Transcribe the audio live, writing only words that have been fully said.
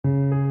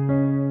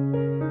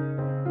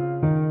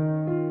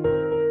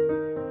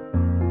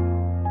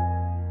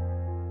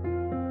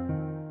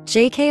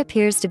JK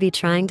appears to be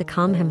trying to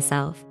calm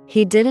himself.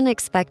 He didn't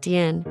expect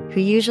Yin, who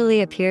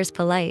usually appears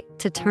polite,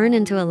 to turn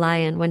into a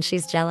lion when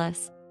she's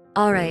jealous.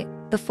 Alright,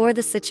 before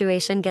the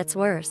situation gets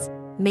worse,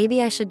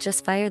 maybe I should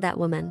just fire that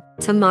woman.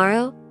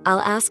 Tomorrow, I'll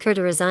ask her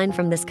to resign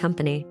from this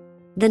company.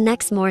 The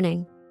next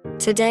morning.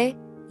 Today,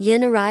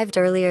 Yin arrived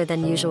earlier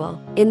than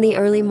usual. In the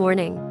early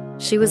morning,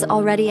 she was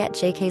already at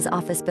JK's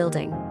office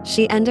building.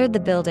 She entered the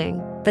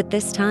building, but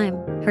this time,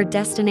 her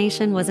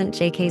destination wasn't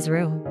JK's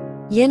room.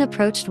 Yin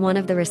approached one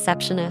of the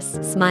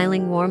receptionists,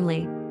 smiling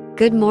warmly.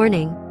 Good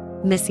morning,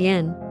 Miss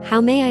Yin. How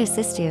may I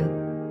assist you?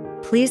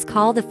 Please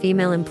call the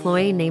female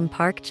employee named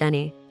Park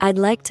Jenny. I'd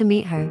like to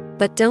meet her,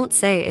 but don't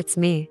say it's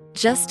me.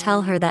 Just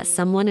tell her that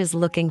someone is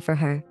looking for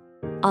her.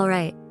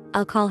 Alright,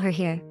 I'll call her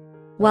here.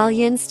 While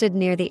Yin stood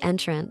near the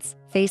entrance,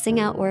 facing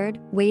outward,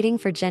 waiting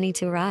for Jenny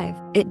to arrive,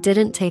 it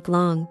didn't take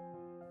long.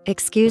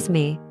 Excuse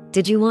me,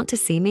 did you want to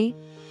see me?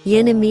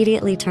 Yin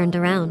immediately turned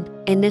around.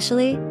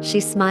 Initially, she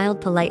smiled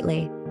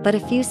politely, but a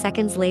few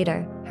seconds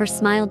later, her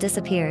smile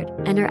disappeared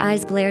and her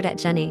eyes glared at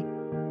Jenny.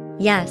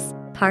 Yes,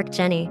 Park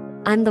Jenny,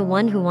 I'm the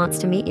one who wants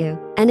to meet you,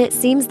 and it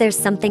seems there's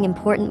something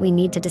important we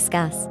need to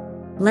discuss.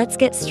 Let's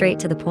get straight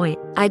to the point.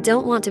 I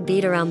don't want to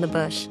beat around the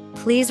bush.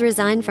 Please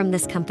resign from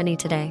this company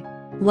today.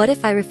 What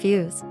if I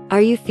refuse?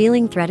 Are you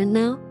feeling threatened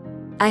now?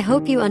 I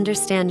hope you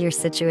understand your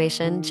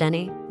situation,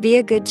 Jenny. Be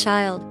a good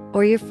child,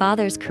 or your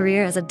father's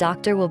career as a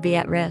doctor will be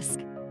at risk.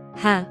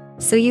 Huh,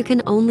 so you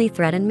can only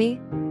threaten me?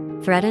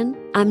 Threaten?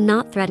 I'm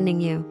not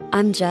threatening you.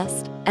 I'm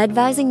just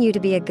advising you to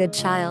be a good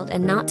child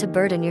and not to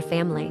burden your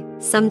family.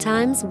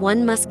 Sometimes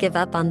one must give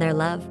up on their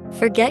love.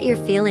 Forget your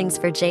feelings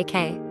for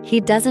JK. He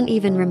doesn't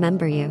even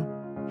remember you.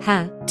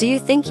 Huh, do you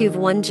think you've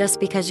won just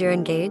because you're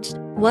engaged?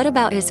 What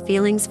about his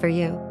feelings for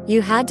you?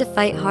 You had to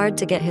fight hard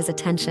to get his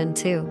attention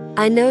too.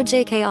 I know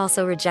JK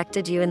also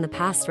rejected you in the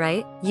past,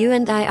 right? You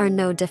and I are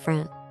no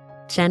different.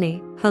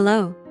 Jenny,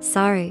 hello,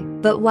 sorry,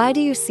 but why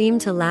do you seem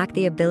to lack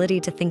the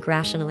ability to think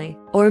rationally?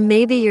 Or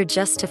maybe you're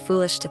just too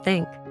foolish to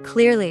think.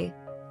 Clearly,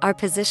 our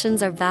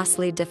positions are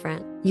vastly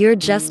different. You're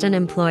just an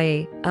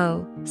employee.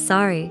 Oh,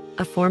 sorry,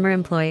 a former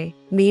employee.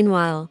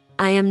 Meanwhile,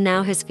 I am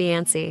now his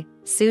fiancé,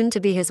 soon to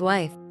be his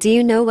wife. Do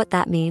you know what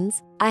that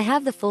means? I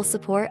have the full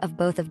support of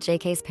both of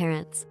JK's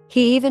parents.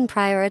 He even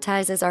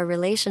prioritizes our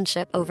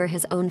relationship over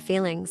his own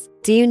feelings.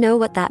 Do you know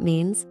what that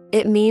means?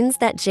 It means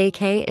that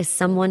JK is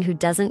someone who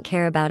doesn't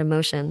care about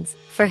emotions.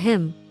 For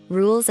him,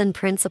 rules and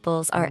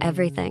principles are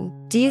everything.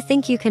 Do you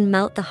think you can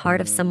melt the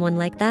heart of someone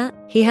like that?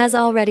 He has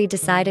already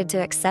decided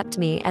to accept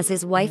me as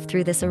his wife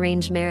through this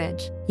arranged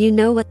marriage. You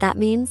know what that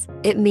means?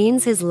 It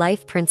means his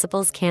life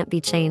principles can't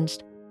be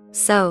changed.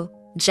 So,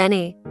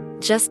 Jenny,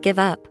 just give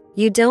up.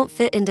 You don't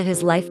fit into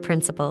his life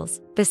principles.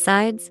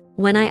 Besides,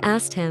 when I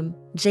asked him,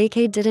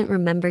 JK didn't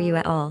remember you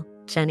at all.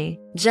 Jenny,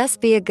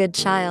 just be a good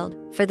child,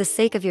 for the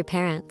sake of your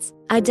parents.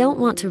 I don't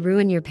want to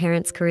ruin your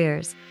parents'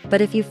 careers, but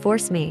if you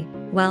force me,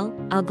 well,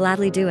 I'll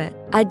gladly do it.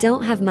 I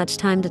don't have much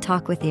time to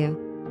talk with you.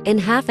 In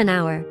half an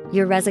hour,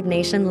 your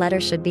resignation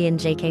letter should be in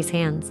JK's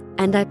hands,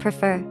 and I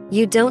prefer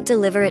you don't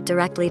deliver it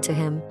directly to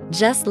him.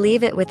 Just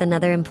leave it with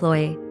another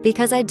employee,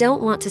 because I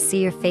don't want to see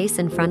your face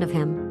in front of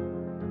him.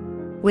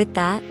 With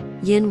that,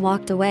 Yin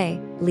walked away,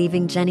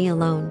 leaving Jenny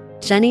alone.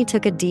 Jenny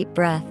took a deep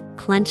breath,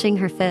 clenching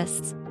her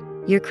fists.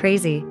 You're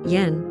crazy,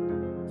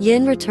 Yin.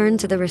 Yin returned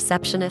to the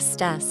receptionist's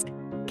desk.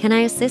 Can I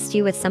assist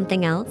you with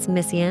something else,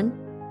 Miss Yin?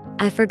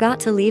 I forgot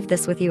to leave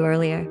this with you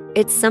earlier.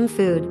 It's some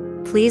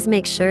food. Please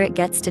make sure it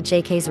gets to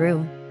JK's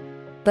room.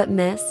 But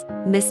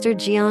Mr.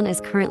 Jian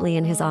is currently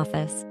in his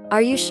office.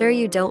 Are you sure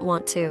you don't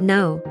want to?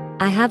 No,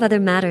 I have other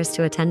matters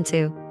to attend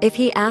to. If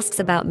he asks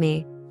about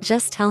me,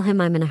 just tell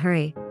him I'm in a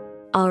hurry.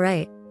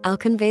 Alright, I'll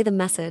convey the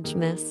message,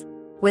 miss.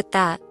 With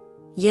that,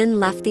 Yin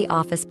left the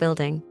office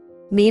building.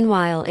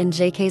 Meanwhile, in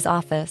JK's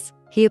office,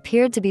 he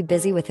appeared to be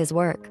busy with his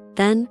work.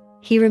 Then,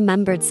 he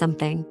remembered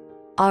something.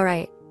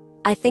 Alright,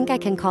 I think I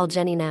can call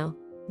Jenny now.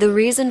 The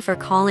reason for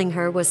calling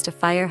her was to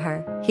fire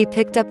her. He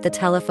picked up the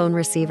telephone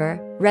receiver,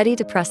 ready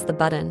to press the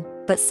button,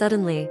 but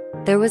suddenly,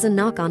 there was a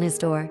knock on his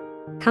door.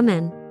 Come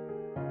in.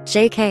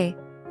 JK,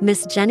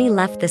 Miss Jenny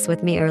left this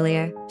with me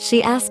earlier.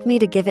 She asked me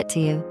to give it to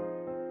you.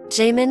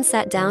 Jaemin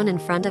sat down in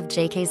front of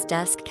JK's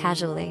desk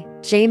casually.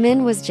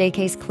 Jaemin was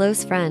JK's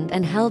close friend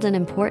and held an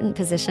important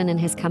position in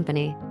his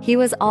company. He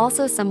was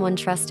also someone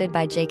trusted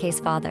by JK's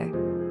father.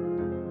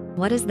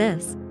 What is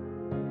this?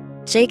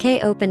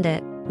 JK opened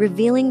it,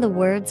 revealing the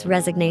words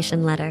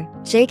resignation letter.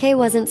 JK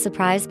wasn't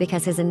surprised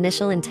because his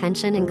initial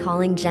intention in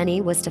calling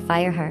Jenny was to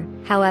fire her.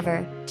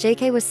 However,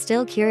 JK was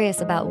still curious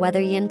about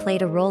whether Yin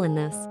played a role in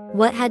this.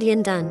 What had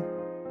Yin done?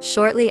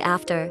 Shortly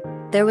after,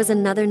 there was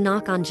another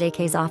knock on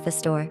JK's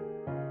office door.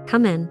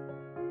 Come in.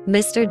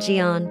 Mr.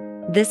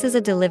 Jian, this is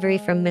a delivery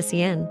from Miss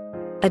Yin.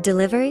 A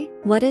delivery?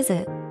 What is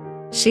it?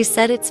 She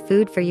said it's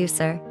food for you,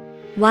 sir.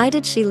 Why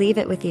did she leave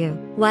it with you?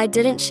 Why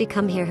didn't she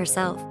come here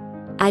herself?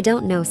 I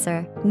don't know,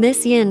 sir.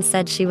 Miss Yin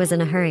said she was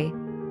in a hurry.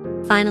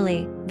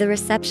 Finally, the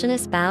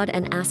receptionist bowed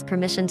and asked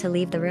permission to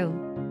leave the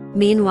room.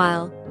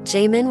 Meanwhile,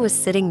 Jaemin was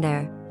sitting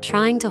there,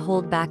 trying to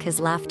hold back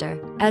his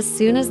laughter. As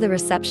soon as the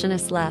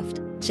receptionist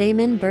left,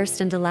 Jaemin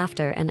burst into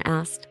laughter and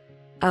asked,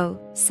 "Oh,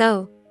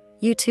 so,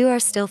 you two are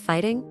still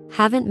fighting?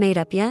 Haven't made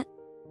up yet?"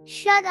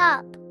 Shut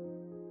up.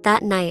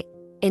 That night,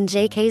 in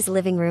JK's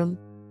living room,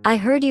 "I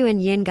heard you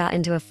and Yin got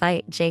into a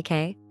fight,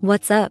 JK.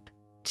 What's up,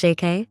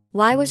 JK?"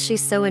 Why was she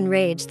so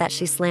enraged that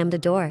she slammed a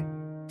door?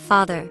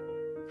 "Father,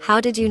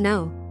 how did you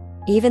know?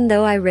 Even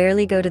though I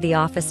rarely go to the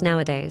office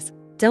nowadays,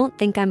 don't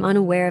think I'm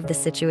unaware of the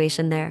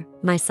situation there,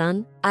 my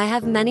son. I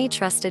have many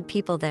trusted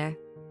people there.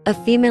 A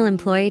female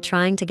employee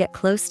trying to get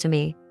close to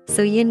me,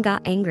 so Yin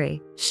got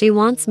angry. She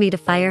wants me to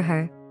fire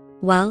her.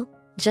 Well,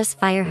 just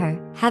fire her.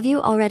 Have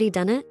you already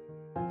done it?"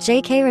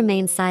 JK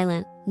remained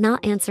silent,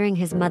 not answering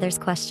his mother's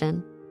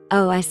question.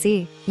 "Oh, I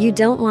see. You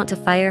don't want to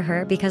fire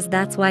her because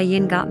that's why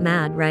Yin got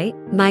mad, right?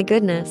 My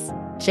goodness,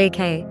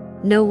 JK,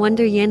 no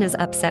wonder Yin is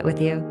upset with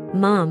you.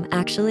 Mom,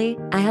 actually,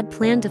 I had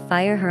planned to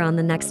fire her on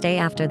the next day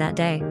after that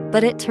day,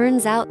 but it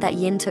turns out that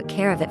Yin took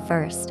care of it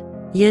first."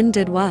 "Yin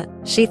did what?"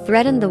 "She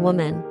threatened the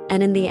woman,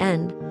 and in the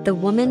end, the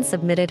woman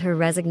submitted her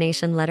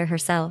resignation letter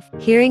herself."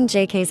 Hearing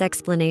JK's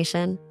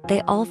explanation,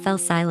 they all fell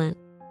silent.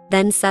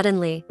 Then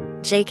suddenly,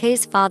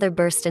 JK's father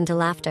burst into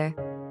laughter.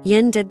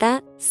 "Yin did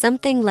that?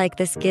 Something like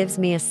this gives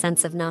me a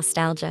sense of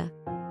nostalgia."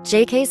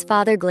 JK's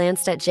father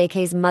glanced at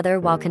JK's mother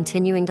while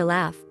continuing to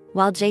laugh,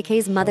 while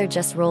JK's mother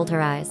just rolled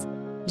her eyes.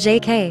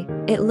 "JK,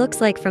 it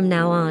looks like from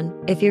now on,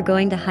 if you're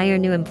going to hire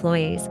new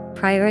employees,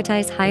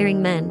 prioritize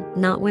hiring men,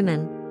 not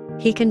women,"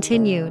 he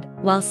continued,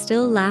 while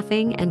still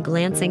laughing and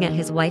glancing at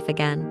his wife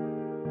again.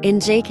 In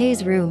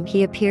JK's room,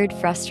 he appeared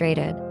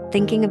frustrated,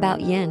 thinking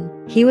about Yin.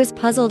 He was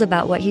puzzled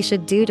about what he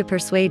should do to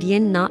persuade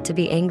Yin not to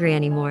be angry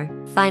anymore.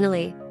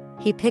 Finally,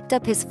 he picked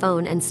up his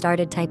phone and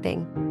started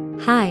typing.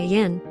 "Hi,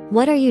 Yin.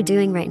 What are you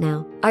doing right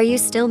now? Are you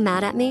still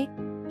mad at me?"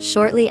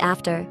 Shortly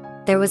after,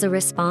 there was a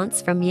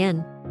response from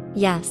Yin.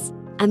 "Yes,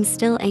 I'm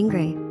still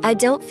angry. I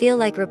don't feel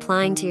like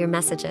replying to your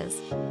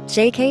messages."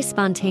 JK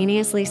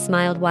spontaneously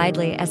smiled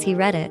widely as he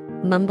read it,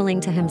 mumbling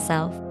to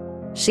himself.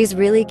 "She's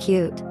really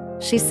cute.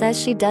 She says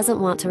she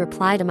doesn't want to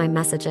reply to my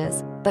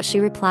messages, but she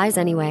replies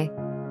anyway."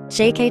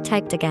 JK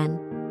typed again.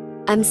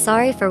 "I'm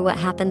sorry for what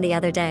happened the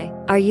other day.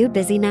 Are you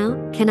busy now?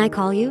 Can I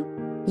call you?"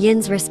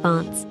 Yin's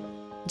response.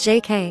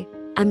 "JK,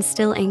 I'm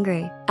still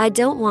angry. I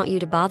don't want you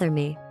to bother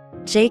me."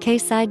 JK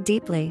sighed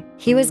deeply.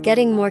 He was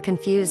getting more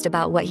confused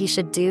about what he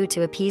should do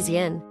to appease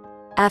Yin.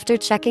 After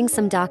checking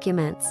some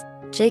documents,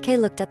 JK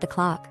looked at the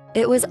clock.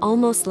 It was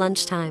almost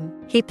lunchtime.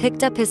 He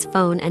picked up his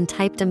phone and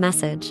typed a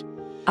message.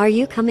 "Are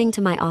you coming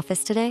to my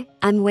office today?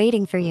 I'm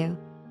waiting for you."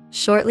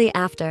 Shortly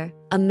after,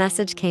 a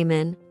message came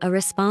in, a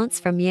response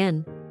from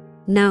Yin.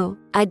 "No,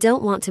 I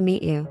don't want to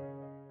meet you."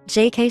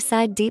 JK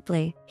sighed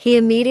deeply. He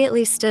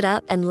immediately stood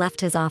up and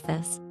left his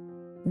office.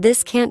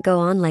 This can't go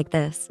on like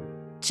this.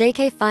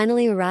 JK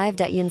finally arrived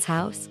at Yin's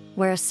house,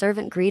 where a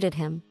servant greeted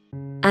him.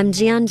 "I'm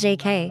Jian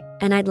JK,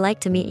 and I'd like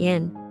to meet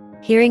Yin."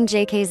 Hearing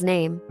JK's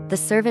name, the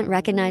servant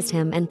recognized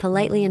him and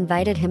politely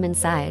invited him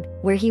inside,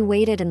 where he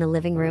waited in the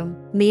living room.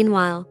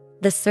 Meanwhile,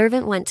 the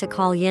servant went to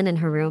call Yin in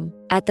her room.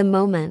 At the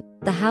moment,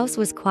 the house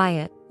was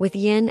quiet, with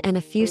Yin and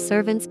a few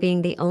servants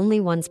being the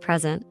only ones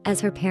present, as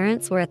her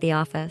parents were at the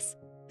office.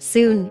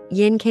 Soon,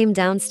 Yin came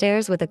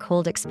downstairs with a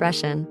cold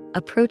expression,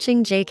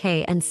 approaching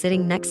JK and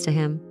sitting next to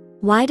him.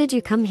 "Why did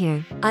you come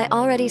here? I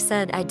already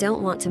said I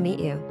don't want to meet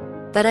you.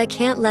 But I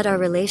can't let our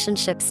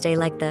relationship stay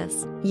like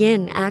this."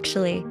 "Yin,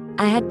 actually,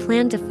 I had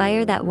planned to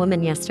fire that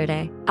woman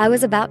yesterday. I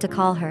was about to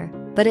call her,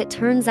 but it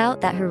turns out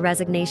that her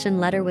resignation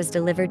letter was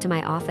delivered to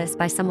my office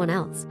by someone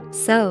else.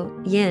 So,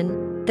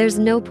 Yin, there's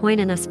no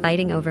point in us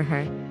fighting over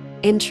her."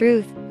 In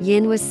truth,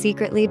 Yin was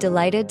secretly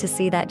delighted to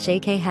see that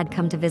JK had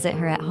come to visit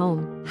her at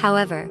home.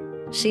 However,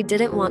 she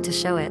didn't want to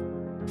show it.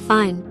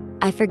 "Fine,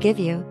 I forgive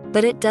you,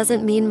 but it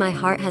doesn't mean my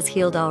heart has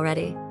healed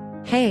already."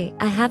 "Hey,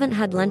 I haven't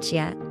had lunch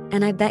yet,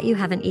 and I bet you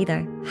haven't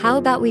either. How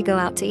about we go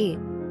out to eat?"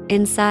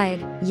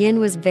 Inside,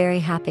 Yin was very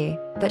happy,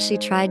 but she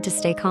tried to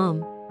stay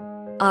calm.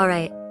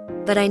 "Alright,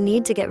 but I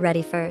need to get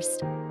ready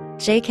first."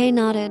 JK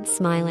nodded,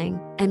 smiling,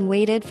 and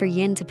waited for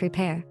Yin to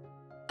prepare.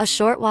 A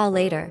short while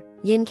later,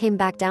 Yin came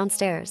back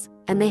downstairs,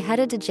 and they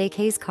headed to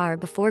JK's car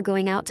before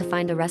going out to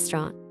find a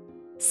restaurant.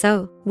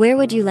 "So, where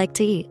would you like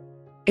to eat?"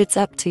 "It's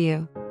up to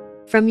you."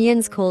 From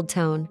Yin's cold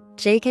tone,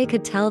 JK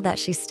could tell that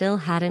she still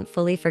hadn't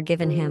fully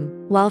forgiven him.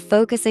 While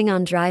focusing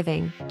on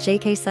driving,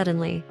 JK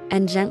suddenly,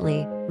 and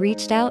gently,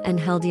 reached out and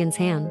held Yin's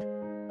hand.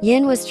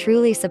 Yin was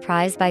truly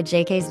surprised by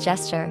JK's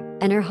gesture,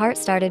 and her heart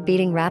started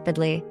beating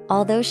rapidly,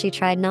 although she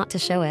tried not to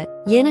show it.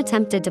 Yin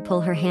attempted to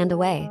pull her hand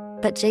away,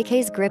 but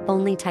JK's grip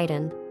only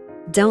tightened.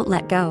 "Don't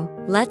let go.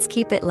 Let's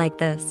keep it like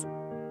this."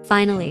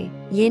 Finally,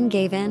 Yin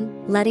gave in,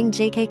 letting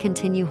JK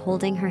continue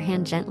holding her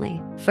hand gently.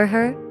 For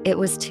her, it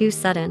was too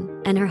sudden,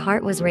 and her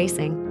heart was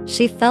racing.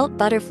 She felt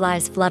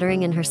butterflies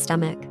fluttering in her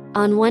stomach.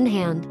 On one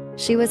hand,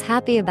 she was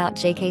happy about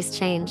JK's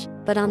change,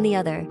 but on the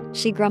other,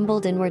 she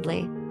grumbled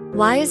inwardly.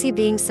 Why is he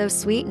being so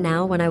sweet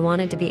now when I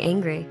wanted to be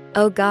angry?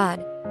 Oh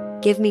God,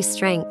 give me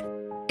strength.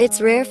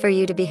 It's rare for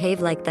you to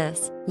behave like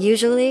this.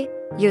 Usually,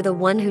 you're the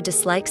one who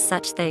dislikes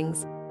such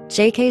things.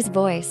 JK's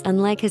voice,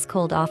 unlike his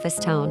cold office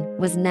tone,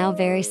 was now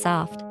very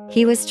soft.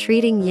 He was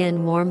treating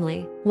Yin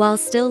warmly. While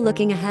still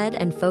looking ahead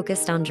and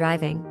focused on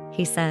driving,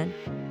 he said,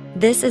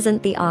 "This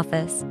isn't the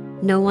office.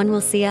 No one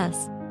will see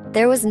us."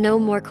 There was no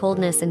more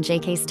coldness in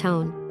JK's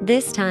tone.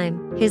 This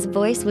time, his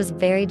voice was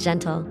very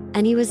gentle,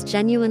 and he was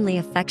genuinely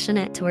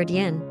affectionate toward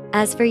Yin.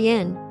 As for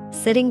Yin,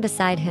 sitting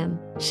beside him,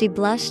 she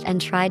blushed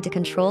and tried to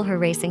control her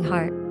racing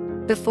heart.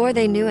 Before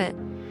they knew it,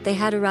 they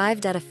had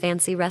arrived at a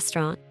fancy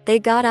restaurant. They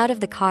got out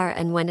of the car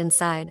and went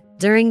inside.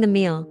 During the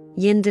meal,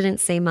 Yin didn't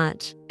say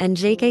much, and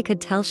JK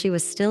could tell she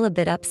was still a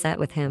bit upset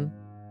with him.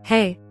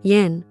 "Hey,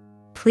 Yin,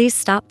 please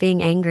stop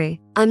being angry.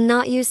 I'm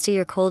not used to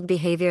your cold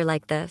behavior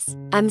like this.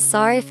 I'm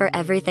sorry for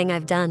everything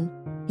I've done."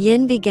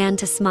 Yin began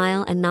to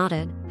smile and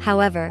nodded.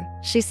 However,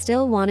 she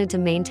still wanted to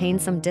maintain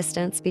some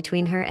distance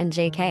between her and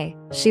JK.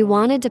 She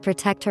wanted to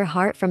protect her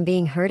heart from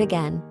being hurt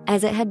again,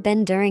 as it had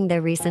been during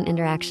their recent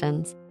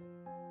interactions.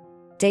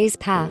 Days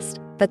passed,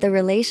 but the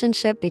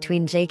relationship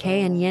between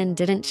JK and Yin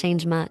didn't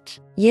change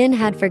much. Yin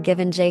had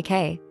forgiven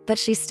JK, but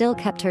she still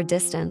kept her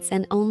distance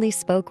and only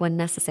spoke when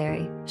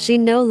necessary. She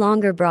no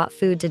longer brought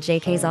food to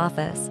JK's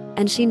office,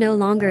 and she no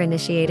longer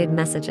initiated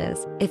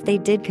messages. If they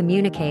did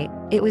communicate,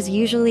 it was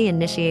usually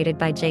initiated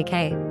by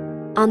JK.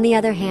 On the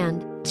other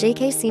hand,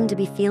 JK seemed to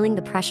be feeling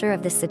the pressure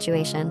of this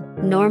situation.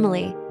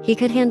 Normally, he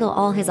could handle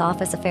all his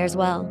office affairs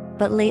well,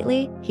 but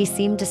lately, he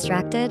seemed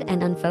distracted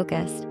and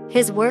unfocused.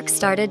 His work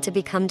started to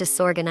become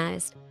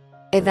disorganized.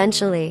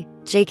 Eventually,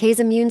 JK's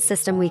immune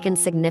system weakened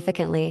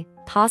significantly,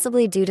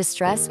 possibly due to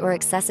stress or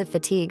excessive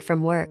fatigue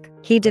from work.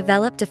 He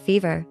developed a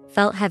fever,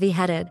 felt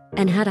heavy-headed,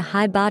 and had a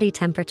high body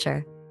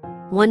temperature.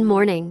 One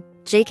morning,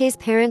 JK's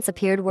parents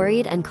appeared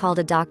worried and called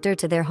a doctor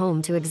to their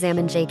home to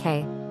examine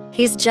JK.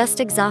 "He's just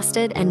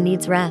exhausted and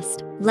needs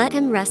rest. Let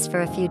him rest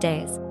for a few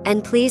days.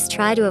 And please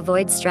try to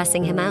avoid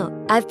stressing him out.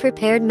 I've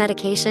prepared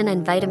medication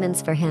and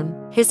vitamins for him.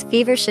 His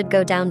fever should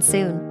go down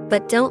soon,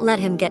 but don't let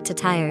him get too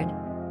tired."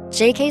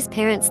 JK's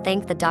parents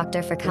thanked the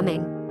doctor for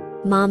coming.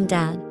 "Mom,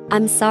 Dad,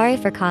 I'm sorry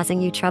for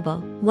causing you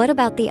trouble. What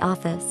about the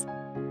office?"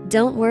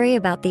 "Don't worry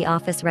about the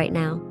office right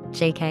now,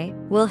 JK.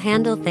 We'll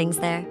handle things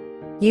there.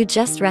 You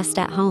just rest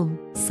at home."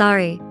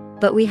 "Sorry,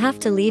 but we have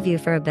to leave you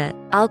for a bit.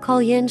 I'll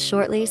call Yin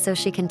shortly so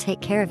she can take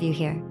care of you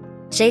here."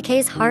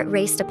 JK's heart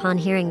raced upon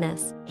hearing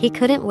this. He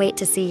couldn't wait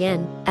to see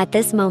Yin. At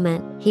this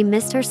moment, he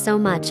missed her so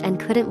much and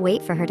couldn't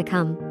wait for her to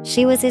come.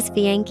 She was his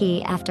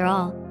fiancé after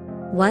all.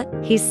 "What?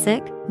 He's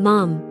sick?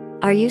 Mom,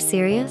 are you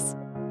serious?"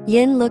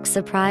 Yin looked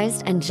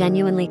surprised and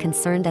genuinely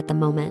concerned at the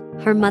moment.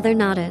 Her mother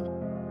nodded.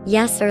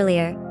 "Yes,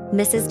 earlier,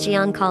 Mrs.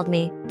 Jian called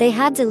me. They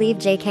had to leave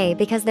JK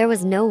because there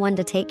was no one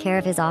to take care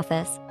of his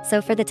office, so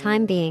for the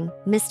time being,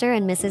 Mr.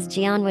 and Mrs.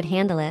 Jian would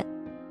handle it."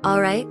 "All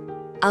right,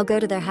 I'll go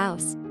to their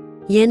house."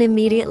 Yin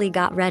immediately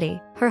got ready.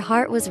 Her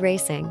heart was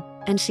racing,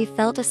 and she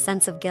felt a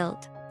sense of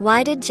guilt.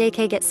 Why did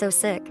JK get so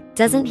sick?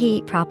 Doesn't he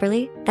eat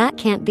properly? That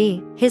can't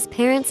be. His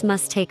parents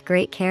must take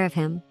great care of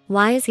him.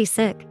 Why is he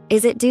sick?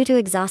 Is it due to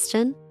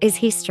exhaustion? Is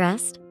he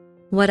stressed?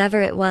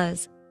 Whatever it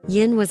was,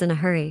 Yin was in a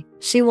hurry.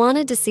 She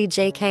wanted to see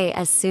JK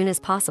as soon as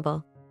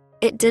possible.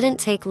 It didn't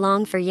take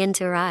long for Yin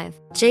to arrive.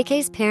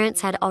 JK's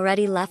parents had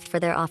already left for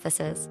their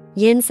offices.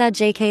 Yin saw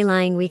JK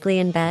lying weakly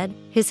in bed,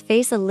 his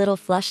face a little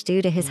flushed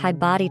due to his high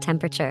body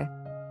temperature.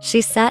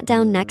 She sat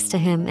down next to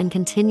him and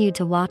continued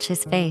to watch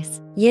his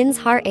face. Yin's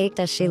heart ached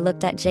as she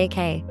looked at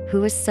JK, who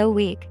was so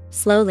weak.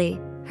 Slowly,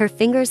 her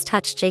fingers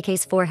touched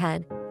JK's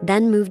forehead,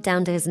 then moved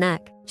down to his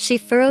neck. She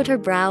furrowed her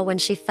brow when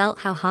she felt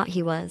how hot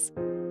he was.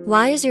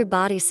 "Why is your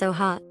body so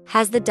hot?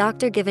 Has the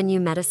doctor given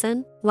you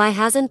medicine? Why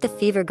hasn't the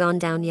fever gone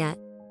down yet?"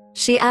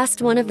 She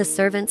asked one of the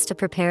servants to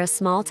prepare a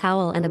small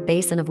towel and a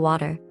basin of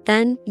water.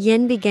 Then,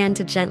 Yin began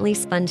to gently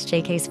sponge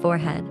JK's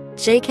forehead.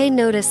 JK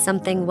noticed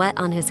something wet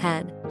on his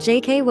head.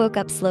 JK woke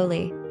up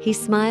slowly. He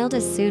smiled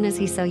as soon as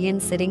he saw Yin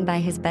sitting by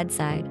his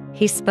bedside.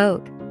 He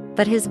spoke,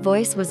 but his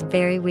voice was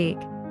very weak.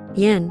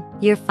 "Yin,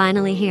 you're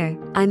finally here.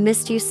 I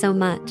missed you so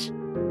much."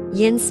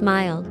 Yin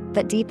smiled,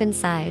 but deep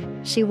inside,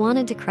 she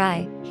wanted to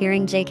cry,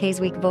 hearing JK's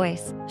weak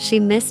voice. She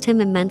missed him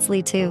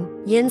immensely too.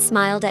 Yin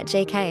smiled at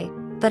JK,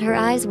 but her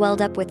eyes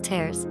welled up with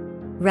tears.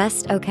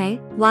 "Rest, okay?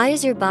 Why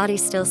is your body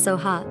still so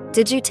hot?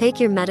 Did you take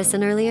your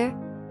medicine earlier?"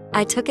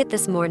 "I took it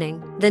this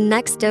morning. The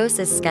next dose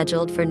is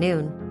scheduled for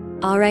noon."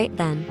 "All right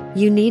then,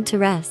 you need to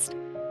rest."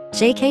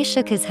 JK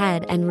shook his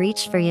head and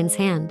reached for Yin's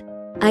hand.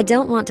 "I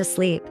don't want to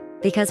sleep,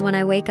 because when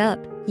I wake up,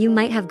 you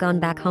might have gone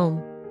back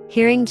home."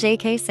 Hearing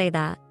JK say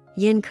that,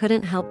 Yin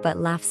couldn't help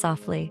but laugh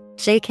softly.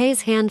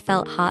 JK's hand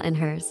felt hot in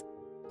hers.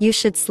 "You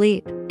should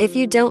sleep. If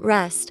you don't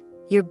rest,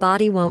 your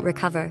body won't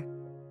recover."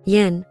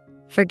 "Yin,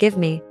 forgive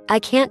me. I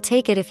can't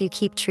take it if you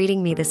keep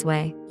treating me this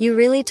way. You're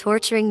really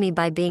torturing me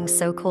by being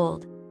so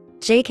cold."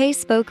 JK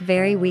spoke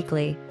very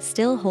weakly,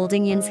 still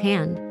holding Yin's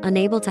hand,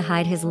 unable to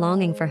hide his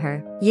longing for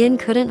her. Yin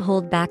couldn't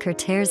hold back her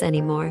tears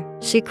anymore.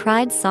 She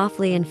cried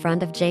softly in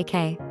front of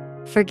JK.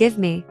 "Forgive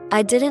me.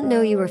 I didn't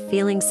know you were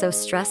feeling so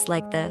stressed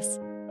like this."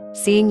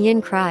 Seeing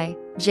Yin cry,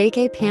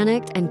 JK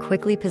panicked and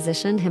quickly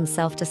positioned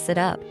himself to sit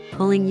up,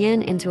 pulling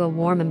Yin into a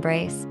warm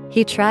embrace.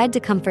 He tried to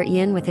comfort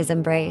Yin with his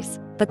embrace,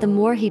 but the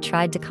more he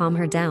tried to calm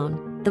her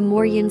down, the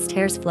more Yin's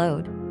tears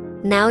flowed.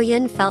 Now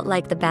Yin felt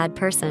like the bad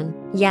person.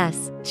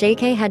 Yes,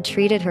 JK had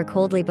treated her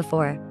coldly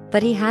before,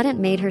 but he hadn't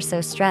made her so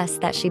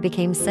stressed that she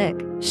became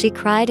sick. She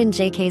cried in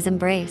JK's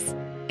embrace.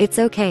 "It's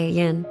okay,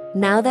 Yin.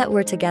 Now that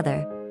we're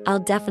together, I'll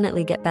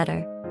definitely get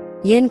better."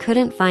 Yin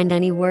couldn't find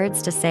any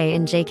words to say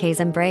in JK's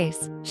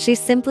embrace. She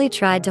simply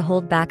tried to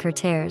hold back her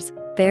tears,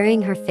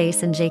 burying her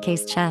face in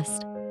JK's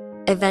chest.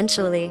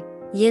 Eventually,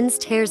 Yin's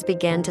tears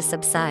began to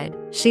subside.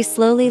 She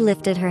slowly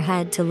lifted her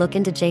head to look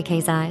into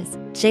JK's eyes.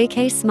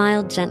 JK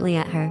smiled gently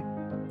at her.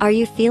 "Are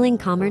you feeling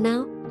calmer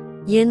now?"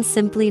 Yin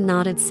simply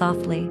nodded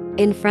softly.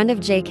 In front of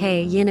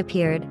JK, Yin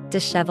appeared,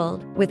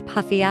 disheveled, with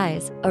puffy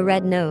eyes, a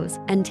red nose,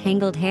 and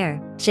tangled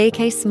hair.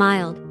 JK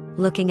smiled,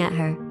 looking at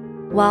her.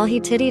 While he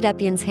tidied up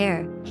Yin's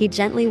hair, he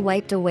gently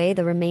wiped away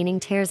the remaining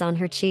tears on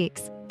her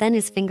cheeks, then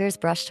his fingers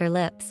brushed her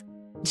lips.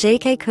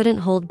 JK couldn't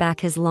hold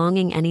back his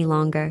longing any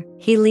longer.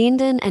 He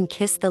leaned in and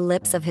kissed the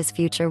lips of his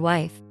future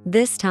wife.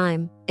 This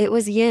time, it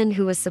was Yin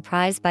who was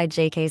surprised by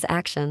JK's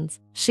actions.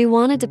 She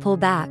wanted to pull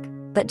back,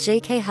 but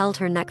JK held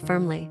her neck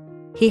firmly.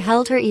 He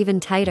held her even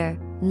tighter,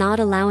 not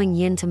allowing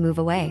Yin to move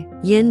away.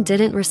 Yin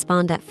didn't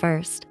respond at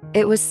first.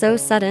 It was so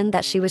sudden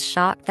that she was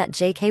shocked that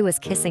JK was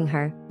kissing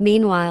her.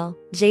 Meanwhile,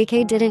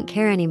 JK didn't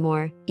care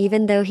anymore.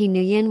 Even though he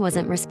knew Yin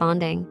wasn't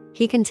responding,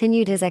 he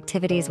continued his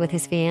activities with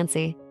his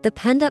fiancé. The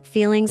pent-up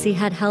feelings he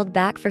had held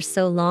back for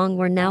so long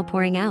were now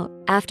pouring out.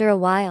 After a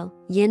while,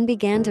 Yin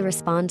began to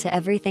respond to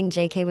everything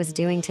JK was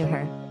doing to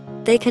her.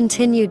 They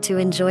continued to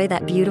enjoy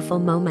that beautiful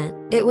moment.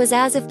 It was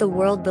as if the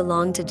world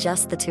belonged to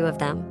just the two of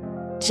them.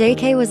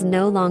 JK was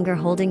no longer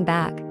holding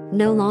back,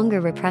 no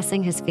longer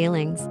repressing his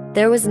feelings.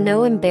 There was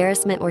no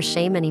embarrassment or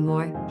shame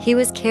anymore. He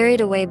was carried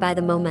away by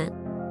the moment.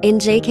 In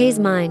JK's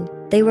mind,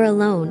 they were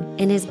alone,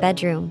 in his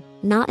bedroom,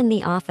 not in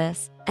the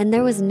office, and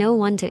there was no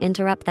one to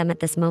interrupt them at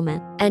this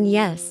moment. And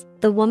yes,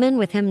 the woman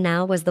with him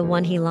now was the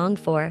one he longed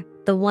for,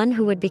 the one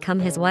who would become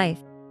his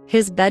wife.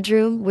 His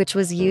bedroom, which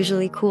was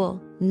usually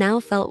cool, now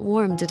felt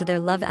warm due to their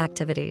love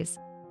activities.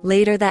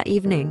 Later that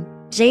evening,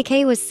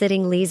 JK was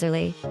sitting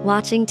leisurely,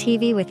 watching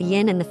TV with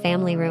Yin in the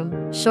family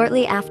room.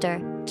 Shortly after,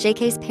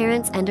 JK's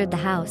parents entered the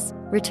house,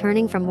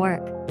 returning from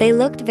work. They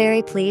looked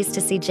very pleased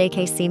to see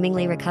JK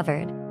seemingly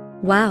recovered.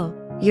 "Wow,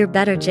 you're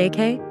better,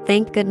 JK?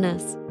 Thank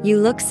goodness. You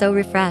look so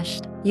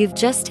refreshed. You've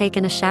just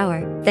taken a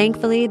shower.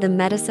 Thankfully, the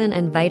medicine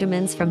and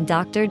vitamins from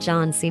Dr.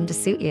 John seem to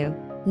suit you."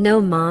 "No,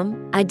 Mom,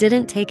 I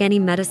didn't take any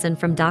medicine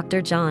from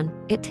Dr. John.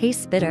 It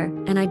tastes bitter,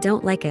 and I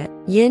don't like it.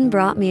 Yin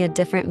brought me a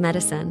different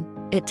medicine.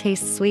 It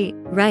tastes sweet,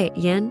 right,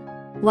 Yin?"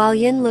 While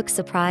Yin looked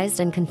surprised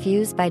and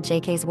confused by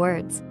JK's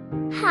words.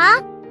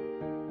 Huh?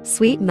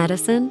 "Sweet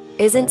medicine?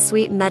 Isn't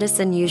sweet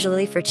medicine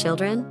usually for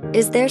children?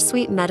 Is there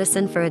sweet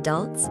medicine for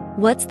adults?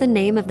 What's the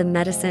name of the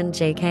medicine,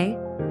 JK?"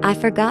 "I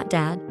forgot,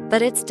 Dad,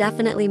 but it's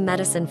definitely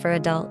medicine for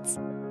adults."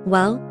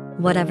 "Well,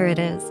 whatever it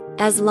is,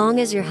 as long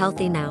as you're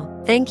healthy now.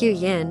 Thank you,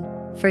 Yin,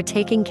 for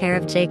taking care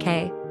of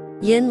JK."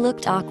 Yin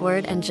looked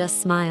awkward and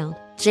just smiled.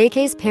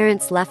 JK's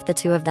parents left the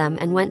two of them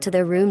and went to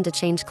their room to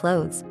change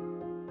clothes.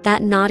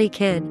 "That naughty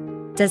kid.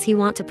 Does he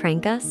want to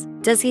prank us?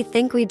 Does he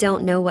think we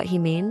don't know what he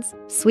means?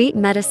 Sweet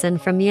medicine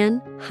from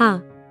Yin? Huh?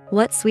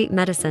 What sweet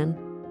medicine?"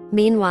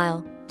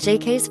 Meanwhile,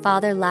 JK's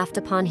father laughed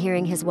upon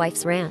hearing his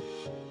wife's rant.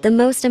 "The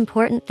most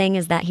important thing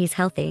is that he's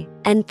healthy,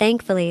 and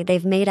thankfully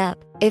they've made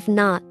up. If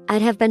not,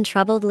 I'd have been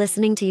troubled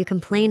listening to you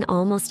complain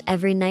almost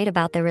every night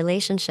about their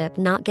relationship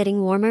not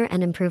getting warmer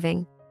and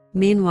improving."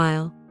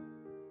 Meanwhile,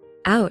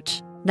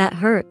 "Ouch, that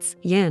hurts,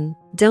 Yin.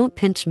 Don't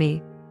pinch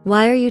me.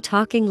 Why are you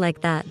talking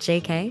like that,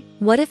 JK?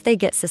 What if they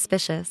get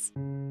suspicious?"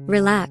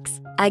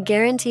 "Relax, I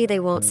guarantee they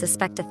won't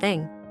suspect a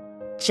thing."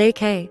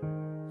 "JK,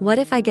 what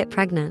if I get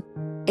pregnant?"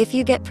 "If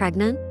you get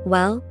pregnant,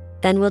 well,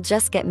 then we'll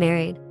just get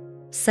married."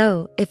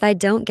 "So, if I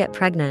don't get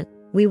pregnant,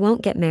 we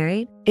won't get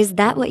married? Is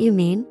that what you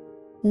mean?"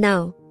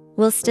 "No,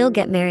 we'll still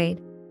get married.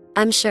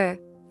 I'm sure,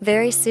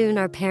 very soon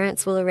our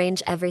parents will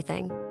arrange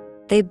everything."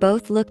 They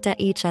both looked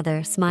at each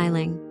other,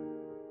 smiling.